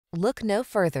Look no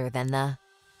further than the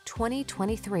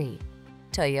 2023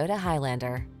 Toyota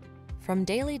Highlander. From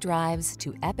daily drives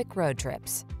to epic road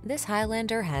trips, this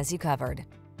Highlander has you covered.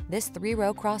 This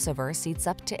 3-row crossover seats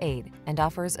up to 8 and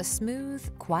offers a smooth,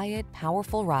 quiet,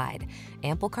 powerful ride,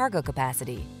 ample cargo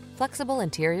capacity, flexible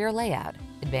interior layout,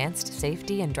 advanced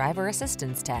safety and driver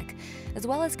assistance tech, as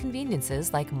well as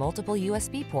conveniences like multiple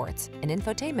USB ports, an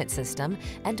infotainment system,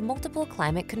 and multiple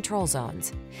climate control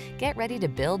zones. Get ready to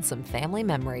build some family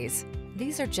memories.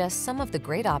 These are just some of the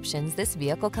great options this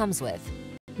vehicle comes with: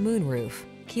 moonroof,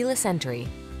 keyless entry,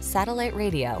 satellite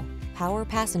radio, power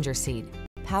passenger seat,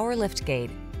 power liftgate,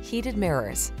 heated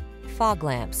mirrors, fog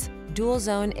lamps, dual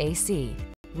zone AC,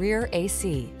 rear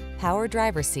AC, power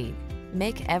driver seat.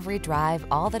 Make every drive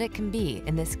all that it can be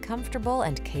in this comfortable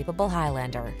and capable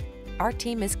Highlander. Our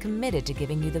team is committed to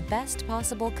giving you the best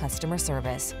possible customer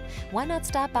service. Why not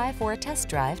stop by for a test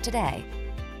drive today?